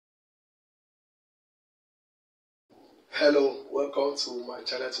Hello, welcome to my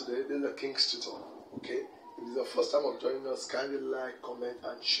channel today. This is the King's Tutor. Okay, if it's the first time of joining us, kindly like, comment,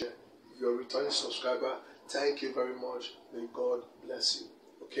 and share. If you're a returning subscriber, thank you very much. May God bless you.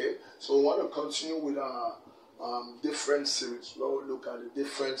 Okay, so we want to continue with our different series where we look at the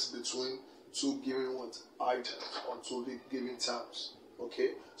difference between two given items or two given terms.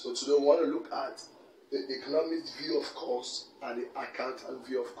 Okay, so today we want to look at the economist view of cost and the accountant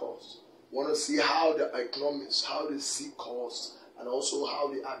view of cost. We want to see how the economists, how they see cost, and also how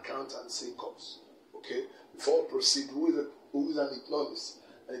the accountants see cost. Okay, before we proceed, who is an economist?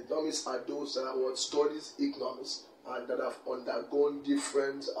 An economist are those that are studies economics and that have undergone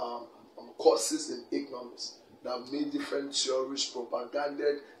different courses in economics, that have made different theories,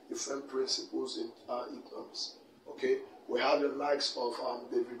 propaganded different principles in economics. Okay, we have the likes of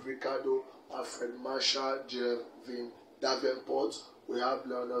David Ricardo, Alfred Marshall, Jervin Davenport. We have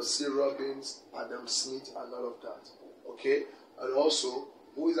Leonard C. Robbins, Adam Smith, and all of that. Okay, and also,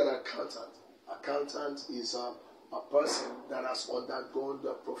 who is an accountant? Accountant is a person that has undergone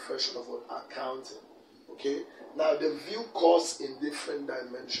the profession of accounting. Okay, now they view costs in different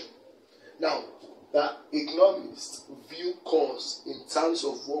dimensions. Now, the economists view costs in terms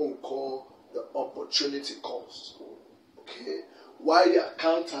of what we call the opportunity cost. Okay, while the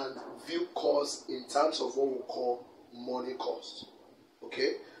accountant view costs in terms of what we call money cost.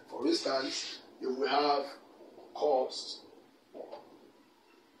 Okay, for instance, if we have cost,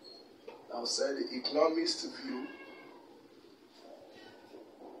 I'll say the economist view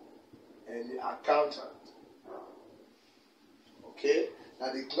and the accountant. Okay,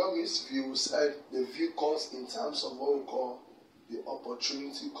 now the economist view said they view cost in terms of what we call the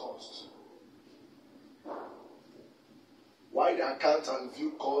opportunity cost, while the accountant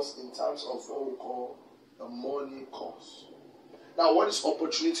view cost in terms of what we call the money cost. Now, what is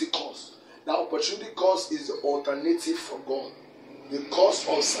opportunity cost? Now, opportunity cost is the alternative for God. The cost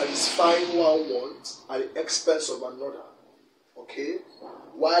of satisfying one want at the expense of another. Okay?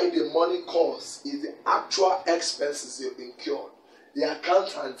 While the money cost is the actual expenses you incurred. The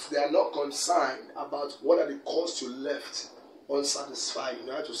accountants, they are not concerned about what are the costs you left unsatisfied in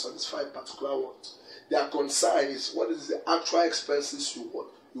order to satisfy a particular want. Their concern is what is the actual expenses you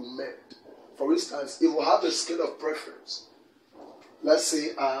made. For instance, if we have a scale of preference, let's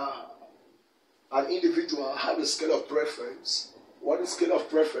say an individual have a scale of preference. What is scale of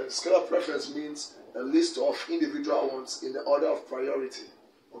preference? Scale of preference means a list of individual wants in the order of priority.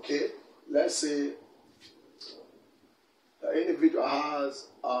 Okay? Let's say the individual has,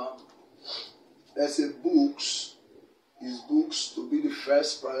 let's say his books to be the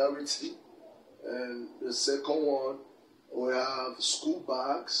first priority. And the second one, we have school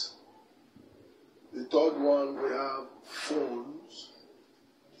bags. The third one, we have phones.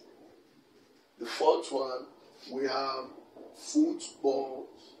 The fourth one, we have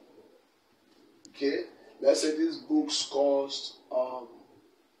footballs. Okay, let's say these books cost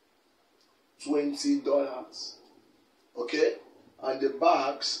 $20. Okay, and the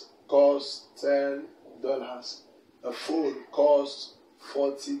bags cost $10. The phone costs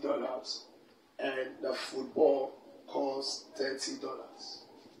 $40, and the football costs $30.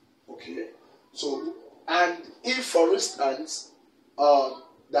 Okay, so and if, for instance,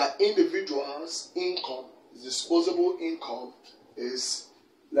 the individual's income, disposable income, is,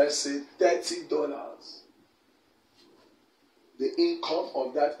 let's say, $30. The income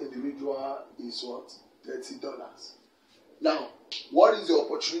of that individual is what? $30. Now, what is the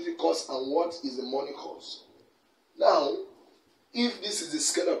opportunity cost and what is the money cost? Now, if this is the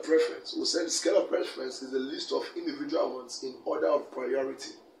scale of preference, we say the scale of preference is the list of individual wants in order of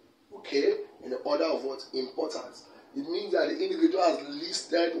priority. Okay? In the order of what? Importance. It means that the individual has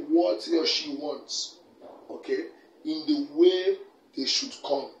listed what he or she wants, okay, in the way they should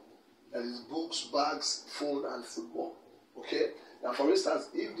come. That is books, bags, phone, and football. Okay? Now, for instance,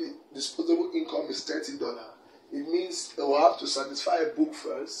 if the disposable income is $30, it means they will have to satisfy a book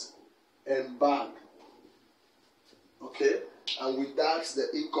first and bag. Okay? And with that, the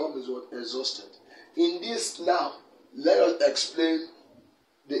income is what? Exhausted. In this now, let us explain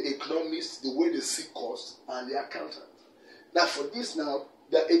the economists, the way they see cost, and the accountant. Now, for this now,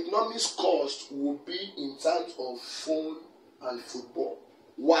 the economist cost will be in terms of phone and football.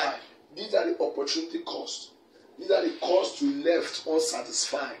 Why? These are the opportunity costs. These are the costs you left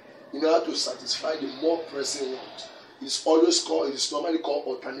unsatisfied in order to satisfy the more pressing want. It's normally called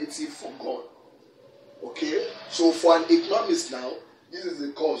alternative for God. Okay? So for an economist now, this is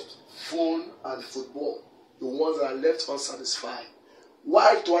the cost, phone and football, the ones that are left unsatisfied.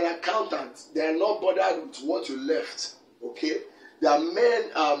 While to an accountant, they are not bothered with what you left. Okay, their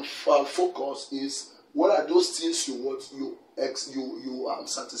main focus is What are those things you want you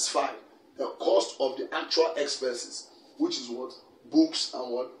satisfy? The cost of the actual expenses, which is what? Books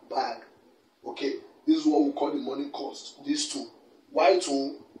and what? Bag. Okay, this is what we call the money cost. These two. Why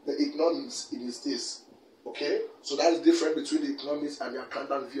to the economists it is this. Okay, so that is different between the economist and the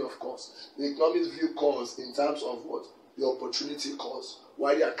accountant view of cost. The economist view cost in terms of what? The opportunity cost,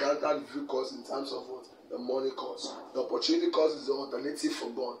 while the accountant view cost in terms of what? The money cost. The opportunity cost is the alternative for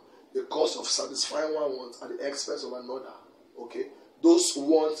God. The cost of satisfying one want at the expense of another. Okay, those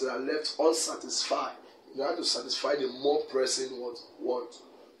wants that are left unsatisfied in order to satisfy the more pressing want.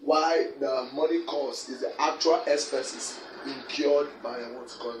 Why the money cost is the actual expenses incurred by a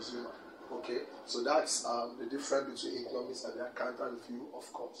consumer. Okay, so that's the difference between economists and the accountant view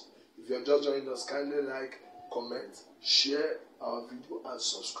of cost. If you're just joining us, kindly like, comment, share our video and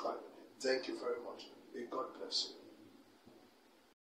subscribe. Thank you very much. May God bless you.